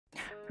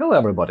Hello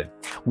everybody!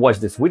 Watch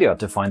this video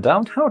to find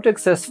out how to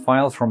access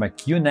files from a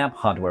QNAP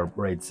hardware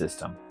RAID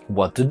system,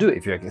 what to do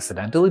if you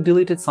accidentally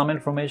deleted some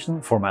information,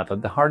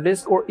 formatted the hard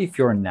disk, or if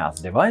your NAS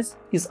device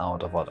is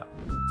out of order.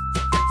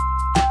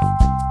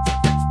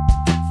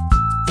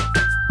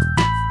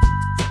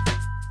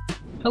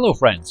 Hello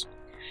friends!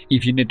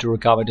 If you need to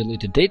recover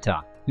deleted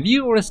data,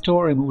 view or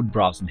restore removed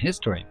browsing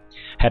history,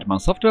 Hetman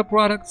Software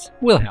Products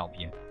will help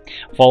you.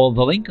 Follow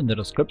the link in the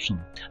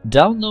description,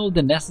 download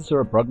the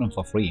necessary program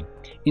for free,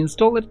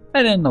 install it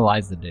and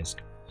analyze the disk.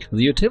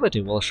 The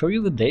utility will show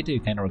you the data you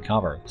can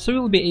recover, so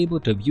you'll be able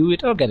to view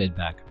it or get it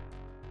back.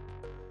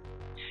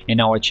 In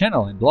our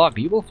channel and blog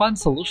you will find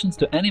solutions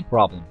to any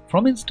problem,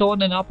 from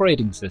installing an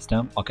operating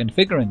system or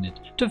configuring it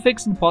to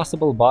fixing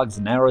possible bugs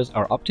and errors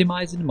or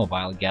optimizing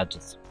mobile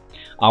gadgets.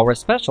 Our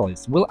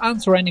specialists will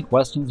answer any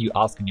questions you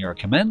ask in your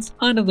comments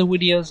under the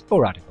videos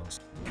or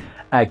articles.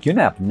 A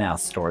QNAP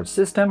NAS storage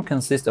system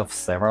consists of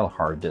several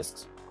hard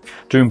disks.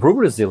 To improve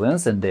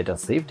resilience and data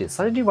safety,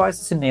 such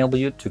devices enable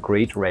you to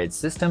create RAID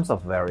systems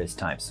of various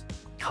types.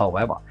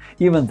 However,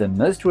 even the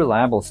most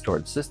reliable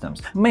storage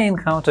systems may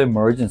encounter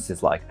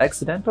emergencies like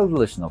accidental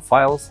deletion of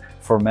files,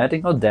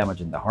 formatting or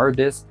damaging the hard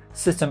disk,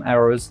 system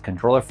errors,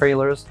 controller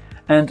failures,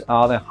 and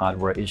other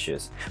hardware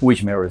issues,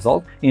 which may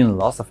result in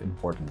loss of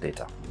important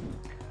data.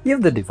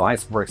 If the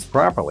device works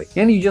properly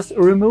and you just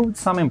removed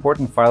some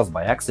important files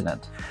by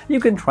accident,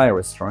 you can try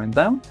restoring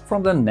them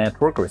from the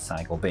Network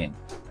Recycle bin.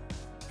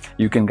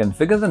 You can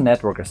configure the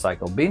Network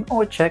Recycle bin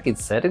or check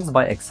its settings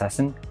by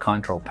accessing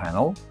Control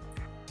Panel,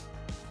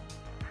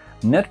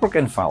 Network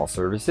and File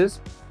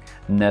Services,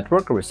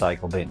 Network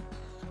Recycle bin.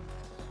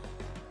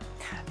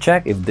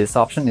 Check if this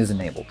option is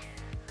enabled.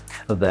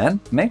 Then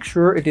make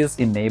sure it is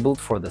enabled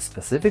for the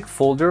specific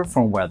folder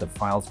from where the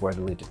files were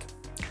deleted.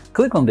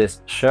 Click on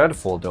this Shared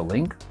Folder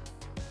link.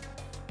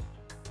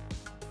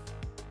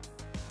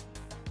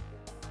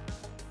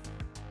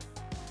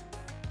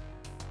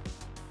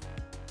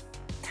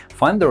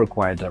 Find the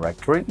required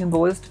directory in the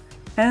list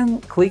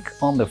and click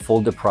on the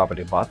Folder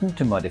Property button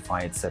to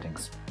modify its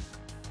settings.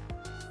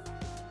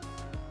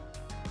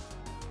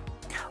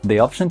 The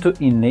option to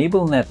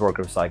enable Network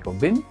Recycle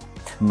bin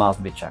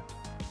must be checked.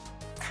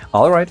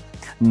 Alright,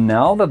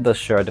 now that the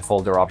Shared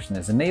Folder option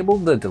is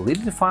enabled, the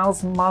deleted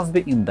files must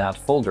be in that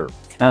folder,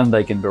 and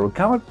they can be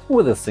recovered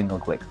with a single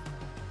click.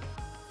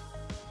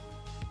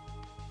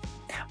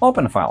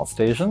 Open File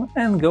Station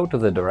and go to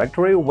the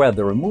directory where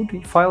the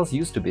removed files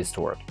used to be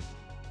stored.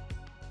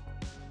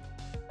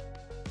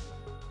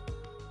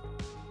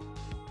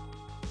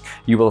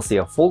 You will see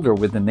a folder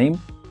with the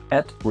name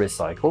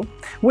 @recycle,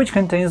 which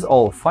contains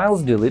all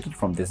files deleted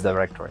from this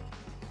directory.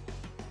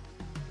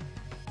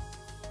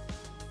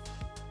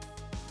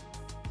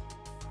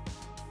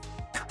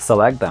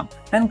 Select them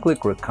and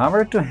click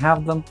Recover to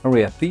have them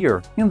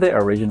reappear in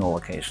their original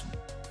location.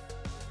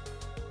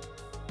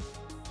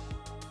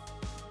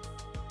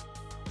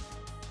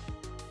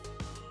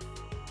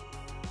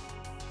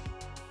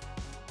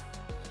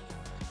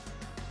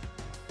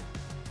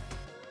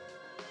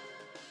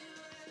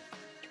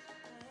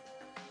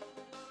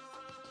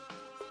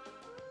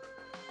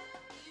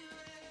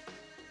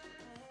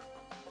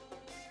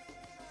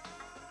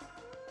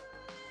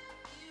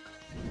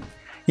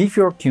 If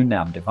your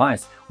QNAP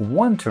device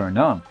won't turn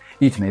on,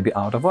 it may be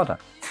out of order.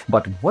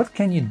 But what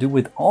can you do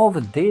with all the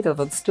data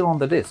that's still on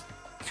the disk?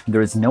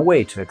 There is no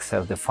way to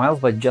access the files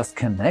by just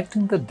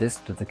connecting the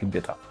disk to the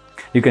computer.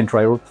 You can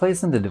try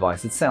replacing the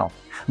device itself,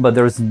 but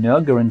there is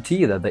no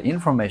guarantee that the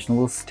information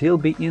will still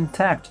be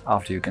intact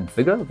after you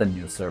configure the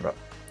new server.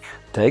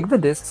 Take the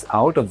disks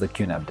out of the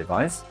QNAP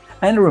device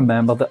and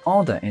remember the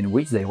order in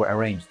which they were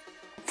arranged.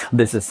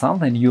 This is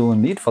something you will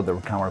need for the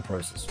recovery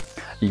process.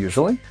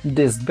 Usually,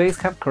 disk bays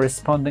have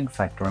corresponding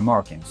factory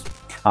markings.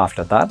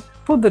 After that,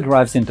 put the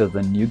drives into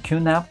the new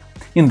QNAP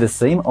in the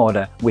same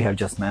order we have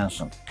just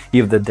mentioned.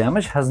 If the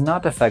damage has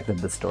not affected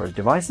the storage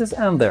devices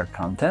and their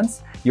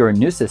contents, your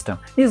new system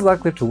is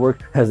likely to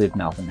work as if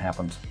nothing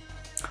happened.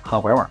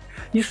 However,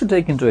 you should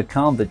take into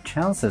account the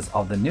chances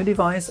of the new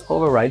device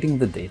overwriting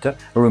the data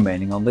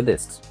remaining on the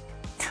disks.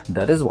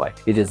 That is why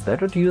it is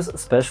better to use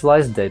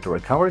specialized data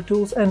recovery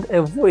tools and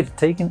avoid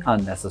taking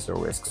unnecessary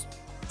risks.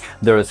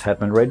 There is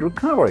Hetman RAID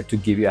Recovery to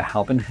give you a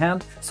helping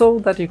hand so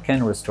that you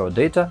can restore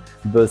data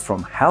both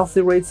from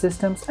healthy RAID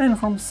systems and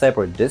from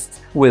separate disks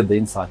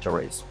within such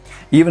arrays.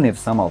 Even if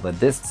some of the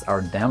disks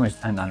are damaged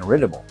and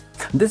unreadable,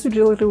 this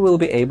utility will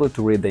be able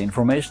to read the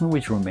information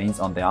which remains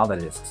on the other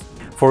disks.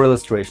 For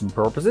illustration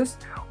purposes,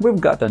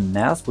 we've got a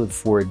NAS with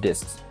 4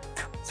 disks,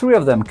 3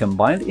 of them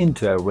combined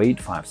into a RAID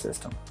 5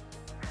 system.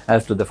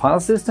 As to the file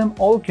system,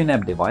 all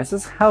QNAP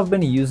devices have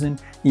been using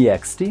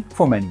ext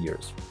for many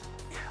years.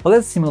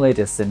 Let's simulate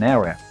a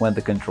scenario when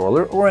the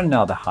controller or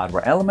another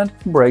hardware element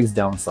breaks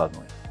down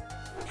suddenly.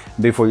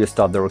 Before you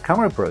start the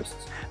recovery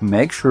process,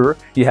 make sure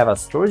you have a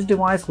storage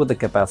device with a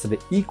capacity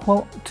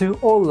equal to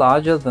or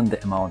larger than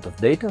the amount of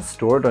data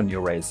stored on your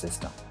RAID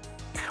system.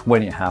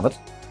 When you have it,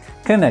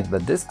 connect the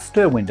disks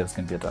to a Windows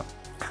computer.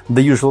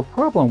 The usual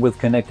problem with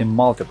connecting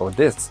multiple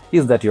disks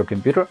is that your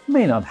computer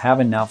may not have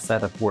enough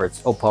SATA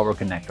ports or power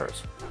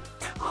connectors.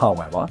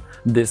 However,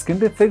 this can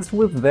be fixed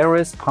with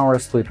various power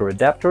splitter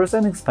adapters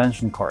and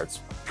expansion cards.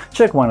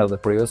 Check one of the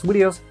previous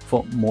videos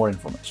for more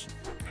information.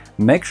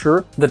 Make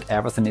sure that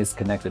everything is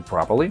connected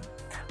properly,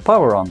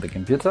 power on the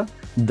computer,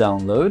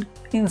 download,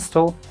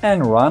 install,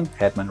 and run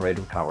Hetman RAID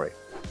Recovery.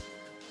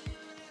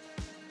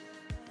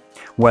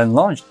 When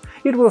launched,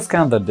 it will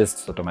scan the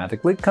disks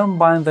automatically,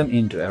 combine them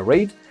into a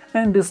RAID,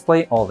 and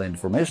display all the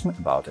information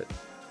about it.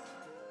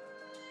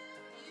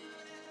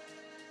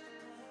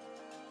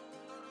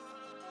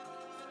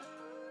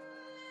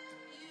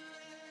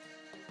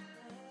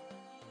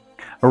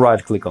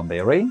 Right-click on the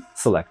array,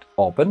 select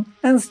Open,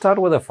 and start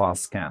with a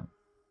fast scan.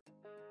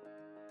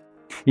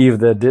 If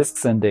the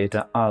disks and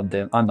data are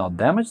not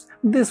damaged,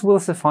 this will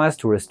suffice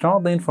to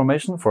restore the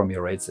information from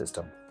your RAID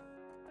system.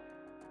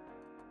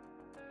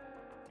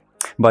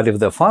 But if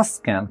the fast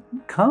scan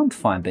can't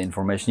find the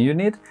information you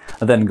need,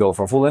 then go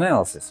for full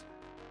analysis.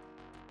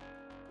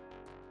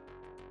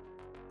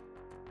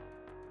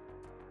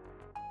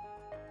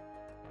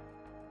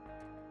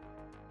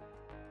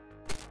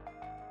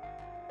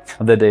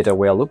 The data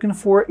we are looking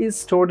for is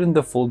stored in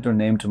the folder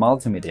named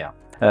Multimedia,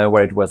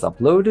 where it was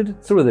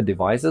uploaded through the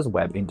device's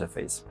web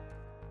interface.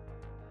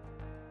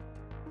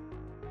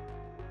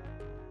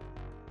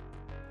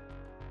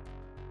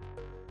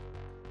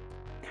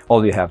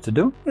 All you have to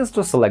do is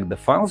to select the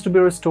files to be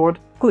restored,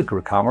 click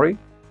Recovery,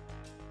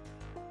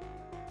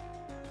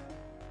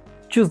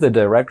 choose the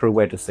directory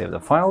where to save the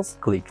files,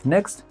 click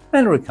Next,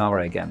 and recover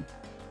again.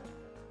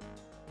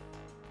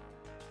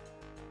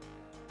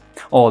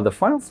 All the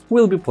files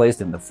will be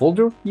placed in the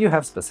folder you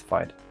have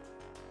specified.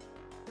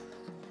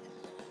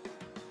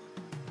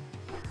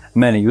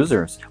 Many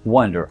users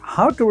wonder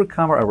how to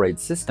recover a RAID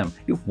system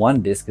if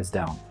one disk is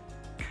down.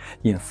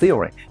 In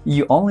theory,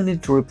 you only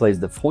need to replace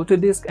the faulty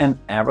disk and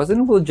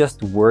everything will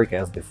just work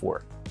as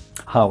before.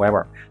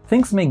 However,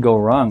 things may go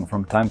wrong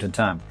from time to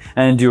time,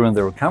 and during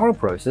the recovery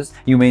process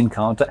you may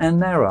encounter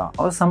an error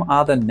or some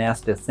other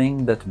nasty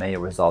thing that may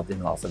result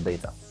in loss of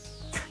data.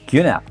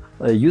 QNAP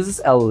uses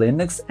a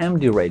Linux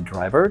MD RAID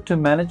driver to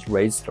manage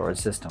RAID storage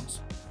systems.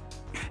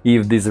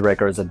 If these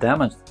records are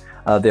damaged,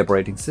 the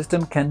operating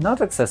system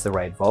cannot access the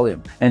RAID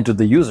volume, and to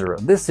the user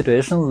this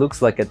situation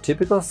looks like a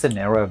typical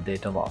scenario of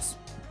data loss.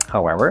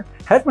 However,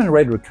 Hetman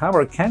RAID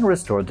Recovery can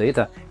restore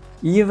data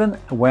even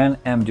when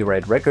MD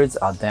RAID records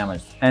are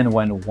damaged and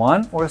when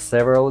one or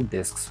several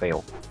disks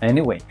fail.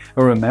 Anyway,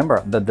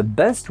 remember that the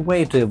best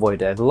way to avoid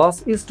data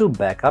loss is to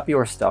back up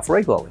your stuff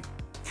regularly.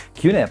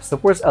 QNAP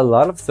supports a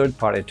lot of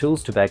third-party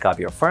tools to back up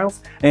your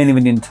files and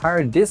even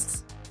entire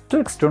disks to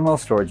external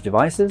storage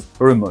devices,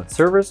 remote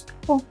servers,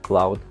 or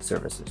cloud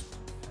services.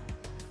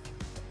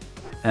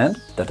 And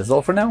that is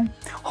all for now.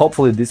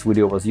 Hopefully this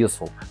video was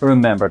useful.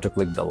 Remember to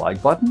click the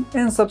like button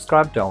and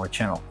subscribe to our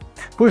channel.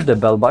 Push the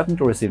bell button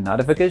to receive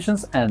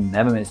notifications and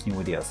never miss new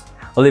videos.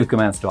 Leave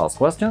comments to ask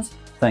questions.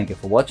 Thank you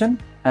for watching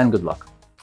and good luck!